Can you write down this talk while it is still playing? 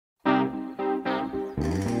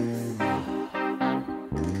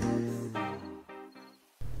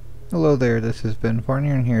Hello there, this has been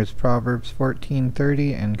Fournier, and here's Proverbs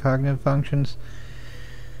 14:30 and cognitive functions.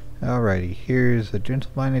 Alrighty, here's a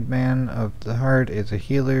gentle-minded man of the heart is a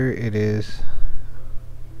healer. It is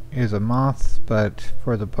a moth, but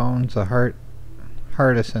for the bones a heart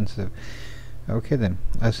is sensitive. Okay then,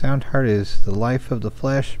 a sound heart is the life of the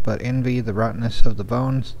flesh, but envy the rottenness of the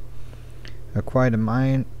bones. A quiet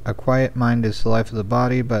mind is the life of the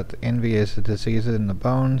body, but envy is the disease in the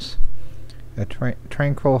bones. A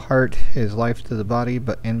tranquil heart is life to the body,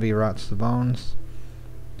 but envy rots the bones.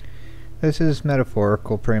 This is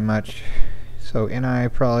metaphorical pretty much. So NI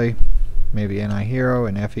probably, maybe NI hero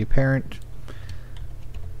and FE parent.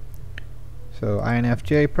 So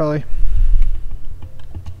INFJ probably.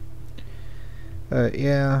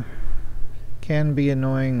 Yeah, can be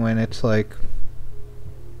annoying when it's like,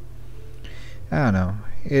 I don't know.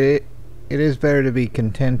 It is better to be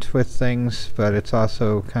content with things, but it's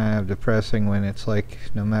also kind of depressing when it's like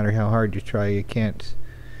no matter how hard you try, you can't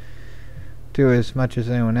do as much as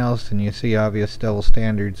anyone else, and you see obvious double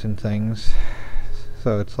standards and things.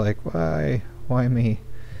 So it's like, why me?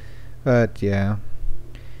 But yeah.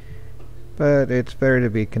 But it's better to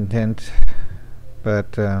be content.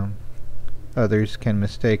 But others can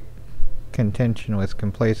mistake contention with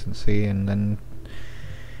complacency and then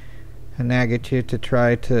nag at you to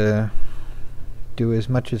try to do as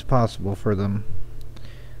much as possible for them,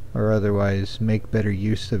 or otherwise make better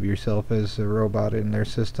use of yourself as a robot in their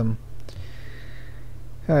system.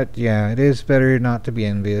 But yeah, it is better not to be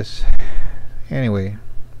envious. Anyway,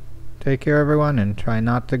 take care everyone, and try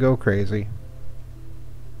not to go crazy.